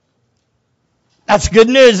 That's good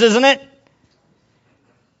news, isn't it?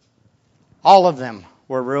 All of them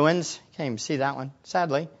were ruins. Can't even see that one,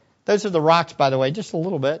 sadly. Those are the rocks, by the way, just a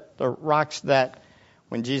little bit. The rocks that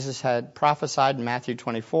when Jesus had prophesied in Matthew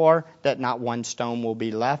 24 that not one stone will be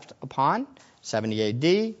left upon, 70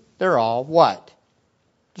 AD, they're all what?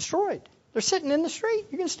 Destroyed. They're sitting in the street.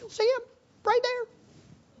 You can still see them right there.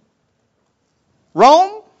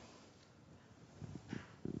 Rome,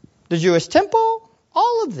 the Jewish temple,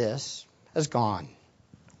 all of this has gone.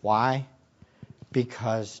 Why?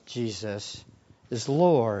 Because Jesus is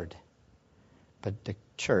Lord. but the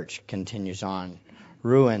church continues on.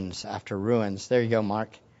 Ruins after ruins. There you go, Mark.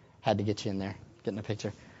 Had to get you in there. Get in the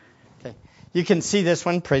picture. Okay. You can see this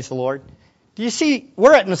one. Praise the Lord. Do you see,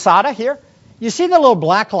 we're at Masada here. You see the little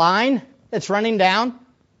black line that's running down?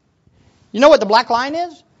 You know what the black line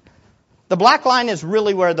is? The black line is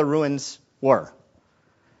really where the ruins were.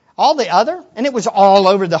 All the other, and it was all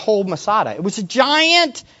over the whole Masada. It was a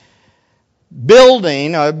giant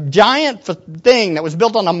building, a giant thing that was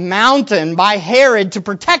built on a mountain by Herod to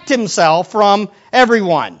protect himself from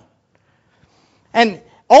everyone. And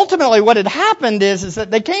ultimately what had happened is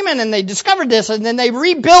that they came in and they discovered this, and then they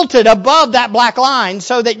rebuilt it above that black line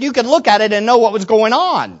so that you could look at it and know what was going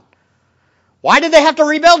on. Why did they have to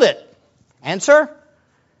rebuild it? Answer,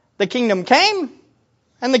 the kingdom came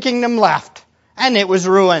and the kingdom left, and it was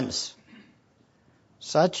ruins.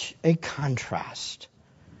 Such a contrast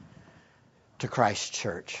to Christ's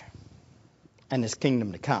church and His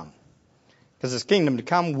kingdom to come. Because His kingdom to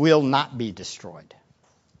come will not be destroyed.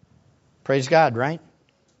 Praise God, right?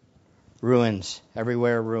 Ruins.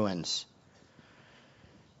 Everywhere ruins.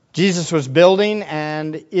 Jesus was building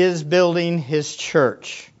and is building His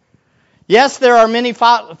church. Yes, there are many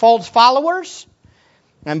false followers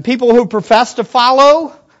and people who profess to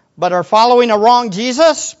follow but are following a wrong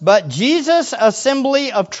Jesus. But Jesus'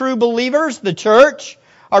 assembly of true believers, the church,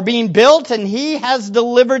 are being built, and He has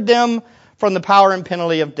delivered them from the power and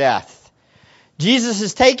penalty of death. Jesus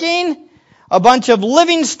is taking a bunch of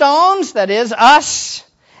living stones, that is, us,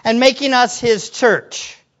 and making us His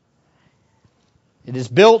church. It is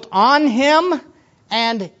built on Him,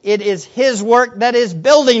 and it is His work that is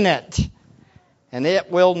building it. And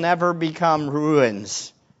it will never become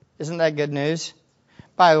ruins. Isn't that good news?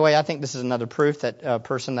 By the way, I think this is another proof that a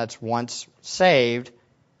person that's once saved,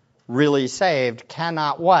 really saved,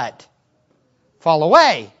 cannot what? Fall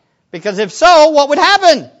away. Because if so, what would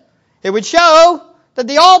happen? It would show that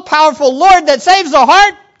the all-powerful Lord that saves the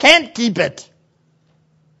heart can't keep it.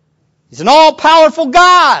 He's an all-powerful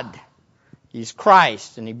God. He's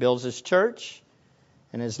Christ, and He builds His church,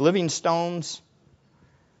 and His living stones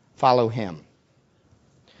follow Him.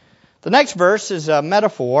 The next verse is a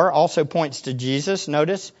metaphor, also points to Jesus.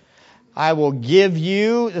 Notice, I will give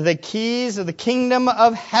you the keys of the kingdom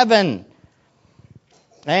of heaven.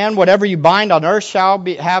 And whatever you bind on earth shall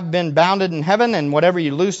have been bounded in heaven, and whatever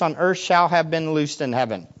you loose on earth shall have been loosed in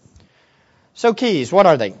heaven. So keys, what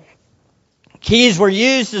are they? Keys were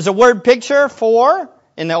used as a word picture for,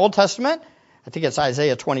 in the Old Testament, I think it's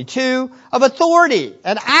Isaiah 22, of authority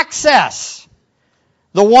and access.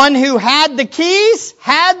 The one who had the keys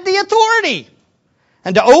had the authority.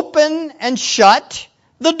 And to open and shut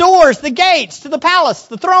the doors, the gates to the palace,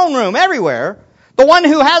 the throne room, everywhere. The one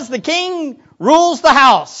who has the king rules the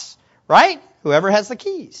house, right? Whoever has the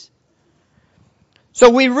keys. So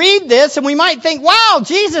we read this and we might think, wow,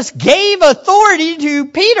 Jesus gave authority to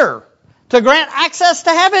Peter to grant access to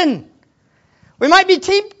heaven. We might be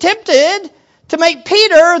tempted to make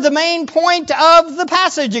Peter the main point of the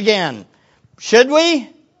passage again. Should we?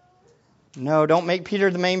 No, don't make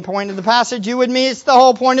Peter the main point of the passage. You would miss the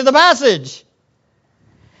whole point of the passage.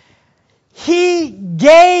 He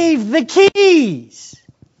gave the keys,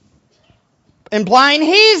 implying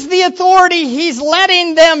He's the authority. He's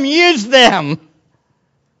letting them use them.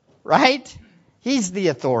 Right? He's the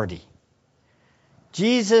authority.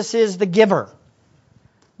 Jesus is the giver.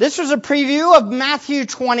 This was a preview of Matthew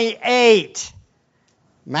 28.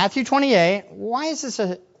 Matthew 28. Why is this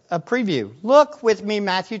a preview? Look with me,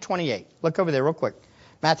 Matthew 28. Look over there real quick.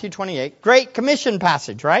 Matthew 28. Great Commission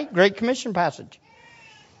passage, right? Great Commission passage.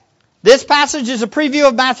 This passage is a preview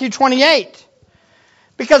of Matthew 28.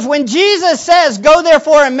 Because when Jesus says, go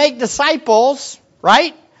therefore and make disciples,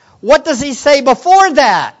 right? What does He say before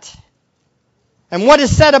that? And what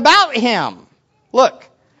is said about Him? Look,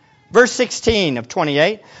 verse 16 of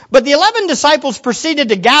 28. But the 11 disciples proceeded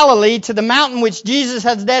to Galilee, to the mountain which Jesus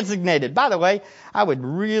has designated. By the way, I would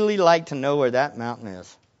really like to know where that mountain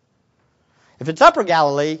is. If it's Upper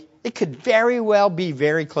Galilee, it could very well be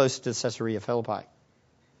very close to Caesarea Philippi.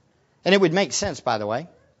 And it would make sense, by the way,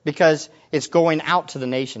 because it's going out to the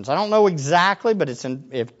nations. I don't know exactly, but it's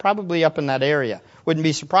probably up in that area. Wouldn't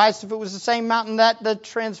be surprised if it was the same mountain that the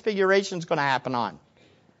Transfiguration is going to happen on.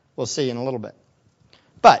 We'll see in a little bit.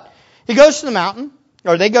 But He goes to the mountain,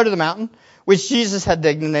 or they go to the mountain, which Jesus had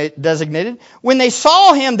designated. When they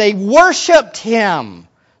saw Him, they worshipped Him.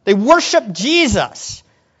 They worshipped Jesus.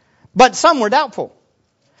 But some were doubtful.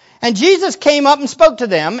 And Jesus came up and spoke to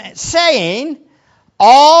them, saying,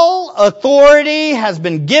 all authority has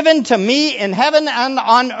been given to me in heaven and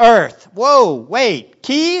on earth. Whoa, wait.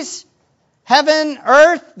 Keys? Heaven,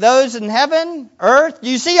 earth, those in heaven, earth. Do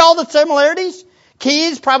you see all the similarities?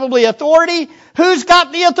 Keys, probably authority. Who's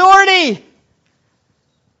got the authority?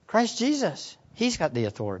 Christ Jesus. He's got the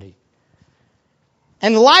authority.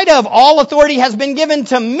 In light of all authority has been given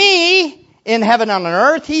to me in heaven and on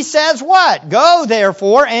earth, he says what? Go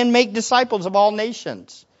therefore and make disciples of all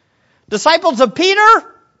nations. Disciples of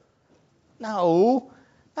Peter? No.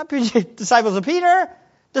 Not disciples of Peter.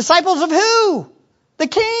 Disciples of who? The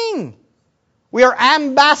King. We are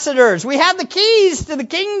ambassadors. We have the keys to the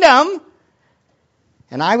kingdom.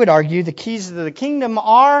 And I would argue the keys to the kingdom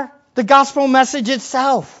are the gospel message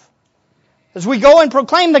itself. As we go and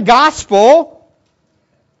proclaim the gospel,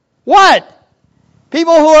 what?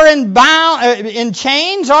 People who are in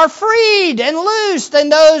chains are freed and loosed.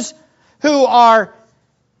 And those who are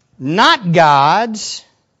not God's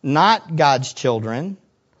children,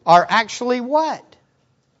 are actually what?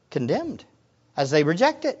 Condemned as they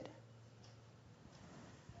reject it.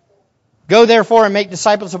 Go therefore and make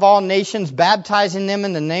disciples of all nations, baptizing them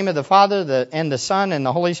in the name of the Father and the Son and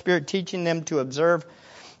the Holy Spirit, teaching them to observe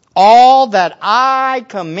all that I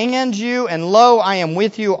command you, and lo, I am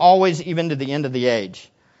with you always, even to the end of the age.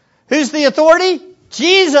 Who's the authority?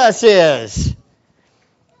 Jesus is.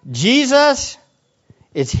 Jesus,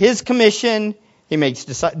 it's His commission. They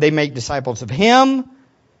make disciples of Him,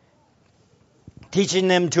 teaching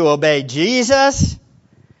them to obey Jesus.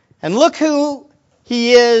 And look who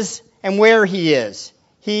He is and where He is.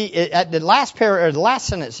 At the last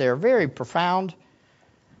sentence there, very profound.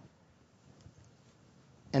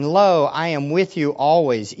 And lo, I am with you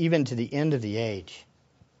always, even to the end of the age.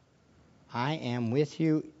 I am with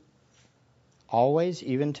you always,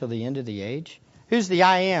 even till the end of the age. Who's the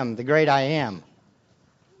I am, the great I am?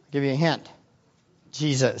 I'll give you a hint.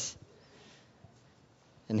 Jesus.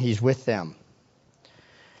 And He's with them.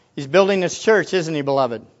 He's building His church, isn't He,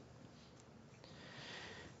 beloved?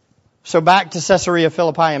 So back to Caesarea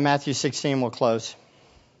Philippi and Matthew 16 we'll close.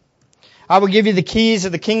 I will give you the keys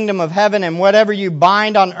of the kingdom of heaven, and whatever you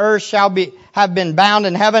bind on earth shall have been bound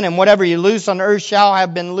in heaven, and whatever you loose on earth shall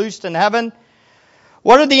have been loosed in heaven.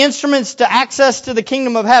 What are the instruments to access to the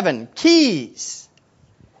kingdom of heaven? Keys.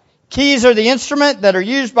 Keys are the instrument that are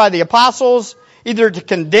used by the apostles either to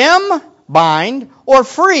condemn, bind, or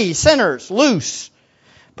free sinners, loose.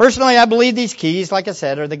 Personally, I believe these keys, like I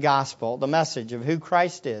said, are the gospel, the message of who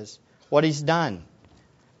Christ is, what He's done.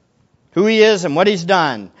 Who He is and what He's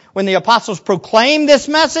done. When the apostles proclaim this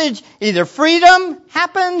message, either freedom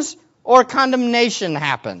happens or condemnation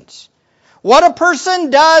happens. What a person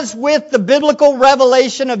does with the biblical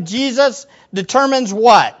revelation of Jesus determines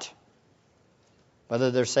what?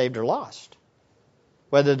 Whether they're saved or lost.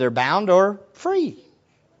 Whether they're bound or free.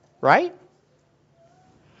 Right?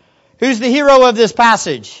 Who's the hero of this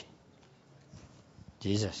passage?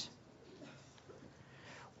 Jesus.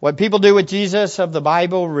 What people do with Jesus of the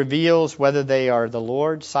Bible reveals whether they are the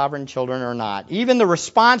Lord's sovereign children or not. Even the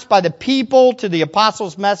response by the people to the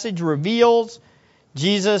apostles' message reveals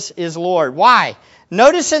Jesus is Lord. Why?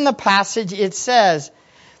 Notice in the passage it says,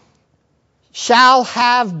 shall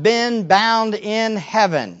have been bound in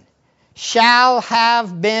heaven. Shall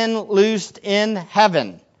have been loosed in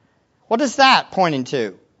heaven. What is that pointing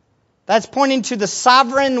to? That's pointing to the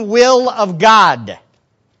sovereign will of God.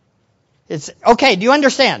 Okay, do you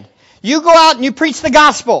understand? You go out and you preach the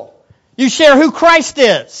gospel. You share who Christ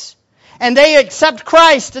is. And they accept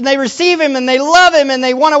Christ and they receive Him and they love Him and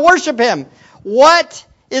they want to worship Him. What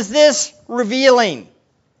is this revealing?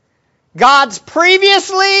 God's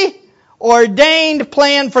previously ordained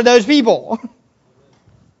plan for those people.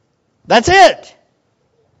 That's it.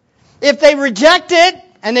 If they reject it,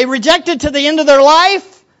 and they reject it to the end of their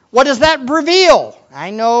life, what does that reveal?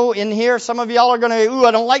 I know in here some of y'all are going to,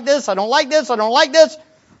 I don't like this, I don't like this, I don't like this.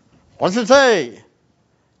 What does it say?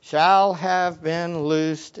 Shall have been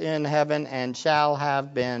loosed in heaven and shall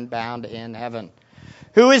have been bound in heaven.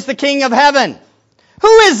 Who is the King of heaven?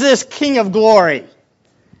 Who is this King of glory?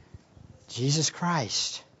 Jesus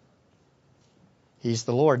Christ. He's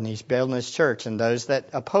the Lord and He's building His church. And those that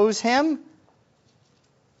oppose Him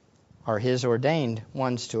are His ordained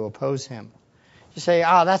ones to oppose Him. You say,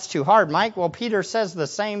 that's too hard, Mike. Well, Peter says the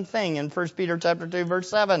same thing in 1 Peter chapter 2, verse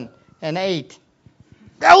 7 and 8.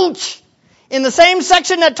 Ouch! In the same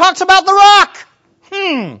section that talks about the rock.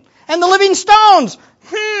 And the living stones.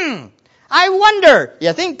 I wonder,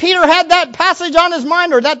 you think Peter had that passage on his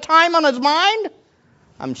mind or that time on his mind?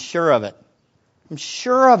 I'm sure of it. I'm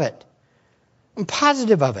sure of it. I'm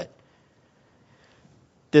positive of it.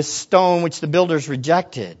 This stone which the builders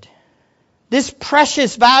rejected. This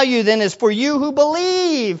precious value then is for you who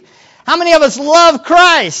believe. How many of us love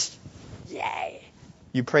Christ? Yay.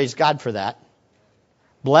 You praise God for that.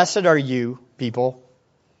 Blessed are you, people.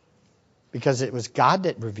 because it was God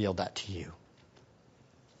that revealed that to you.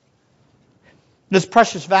 This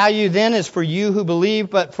precious value then is for you who believe,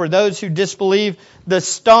 but for those who disbelieve, the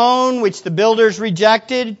stone which the builders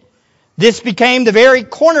rejected, this became the very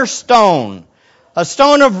cornerstone, a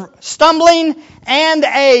stone of stumbling and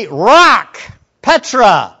a rock,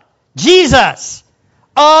 Petra, Jesus,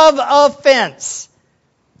 of offense.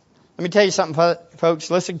 Let me tell you something,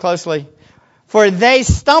 folks. Listen closely. For they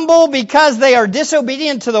stumble because they are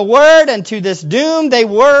disobedient to the word, and to this doom they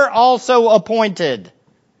were also appointed.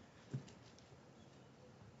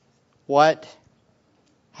 What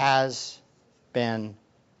has been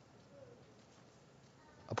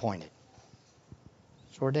appointed?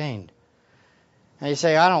 It's ordained. And you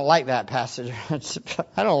say, I don't like that passage.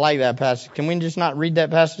 I don't like that passage. Can we just not read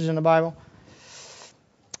that passage in the Bible?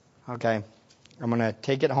 Okay. I'm going to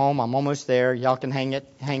take it home. I'm almost there. Y'all can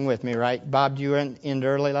hang with me, right? Bob, you end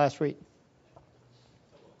early last week?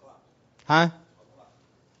 Huh?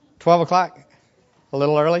 12 o'clock? A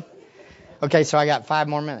little early? Okay, so I got 5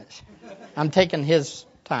 more minutes. I'm taking his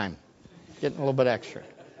time. Getting a little bit extra.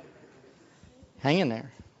 Hang in there.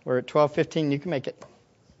 We're at 12:15. You can make it.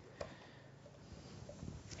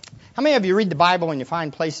 How many of you read the Bible and you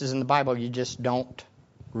find places in the Bible you just don't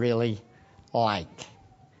really like?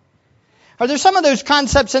 Are there some of those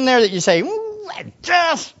concepts in there that you say, I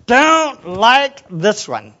just don't like this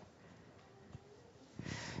one?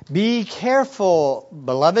 Be careful,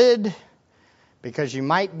 beloved, because you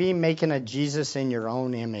might be making a Jesus in your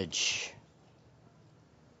own image.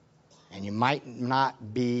 And you might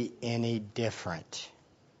not be any different.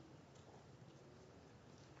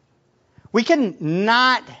 We can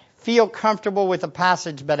not feel comfortable with a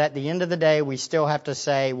passage, but at the end of the day, we still have to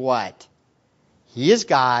say what? He is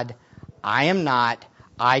God. I am not.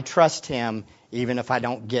 I trust Him, even if I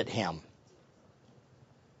don't get Him.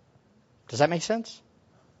 Does that make sense?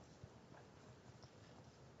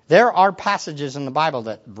 There are passages in the Bible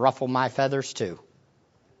that ruffle my feathers too.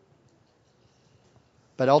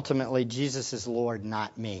 But ultimately, Jesus is Lord,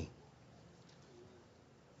 not me.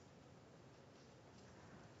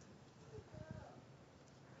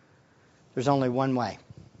 There's only one way.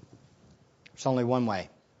 There's only one way.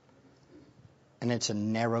 And it's a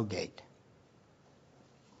narrow gate.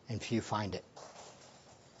 And few find it.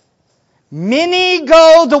 Many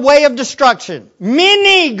go the way of destruction.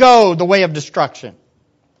 Many go the way of destruction.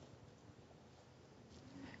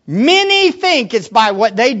 Many think it's by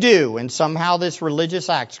what they do, and somehow this religious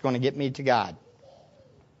act is going to get me to God.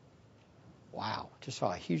 Wow, just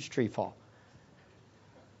saw a huge tree fall.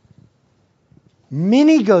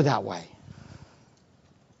 Many go that way.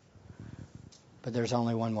 But there's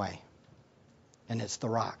only one way, and it's the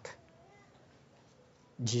rock.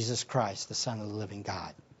 Jesus Christ, the Son of the living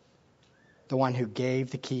God. The one who gave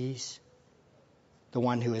the keys, the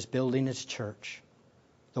one who is building His church,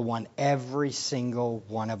 the one every single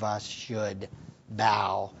one of us should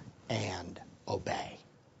bow and obey.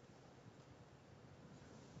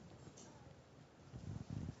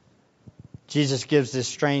 Jesus gives this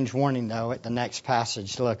strange warning, though, at the next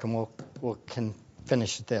passage. Look, and we'll can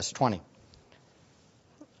finish at this, 20.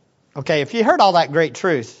 Okay, if you heard all that great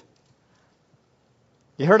truth,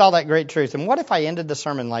 and what if I ended the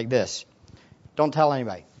sermon like this? Don't tell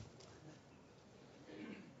anybody.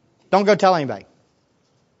 Don't go tell anybody.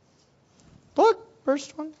 Look, verse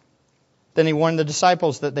 20. Then He warned the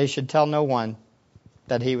disciples that they should tell no one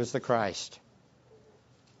that He was the Christ.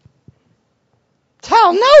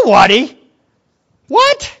 Tell nobody?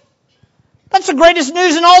 What? That's the greatest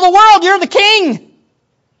news in all the world. You're the King.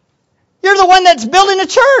 You're the one that's building a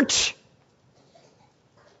church.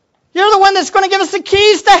 You're the one that's going to give us the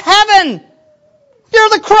keys to heaven. You're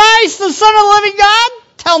the Christ, the Son of the living God.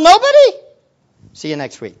 Tell nobody? See you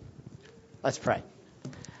next week. Let's pray.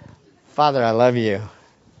 Father, I love You.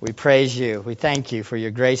 We praise You. We thank You for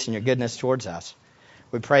Your grace and Your goodness towards us.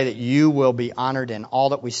 We pray that You will be honored in all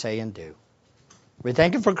that we say and do. We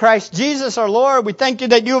thank You for Christ Jesus our Lord. We thank You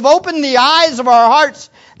that You have opened the eyes of our hearts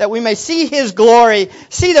that we may see His glory,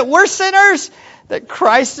 see that we're sinners, that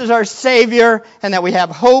Christ is our Savior, and that we have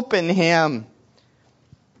hope in Him.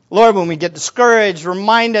 Lord, when we get discouraged,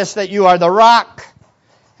 remind us that You are the rock.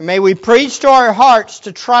 And may we preach to our hearts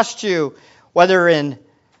to trust You, whether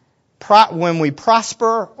when we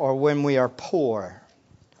prosper or when we are poor.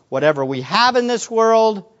 Whatever we have in this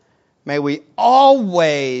world, may we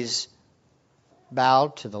always bow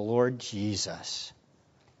to the Lord Jesus,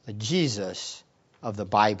 the Jesus of the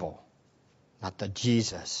Bible, not the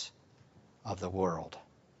Jesus of the world.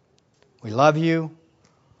 We love You.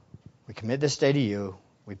 We commit this day to You.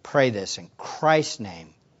 We pray this in Christ's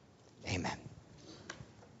name. Amen.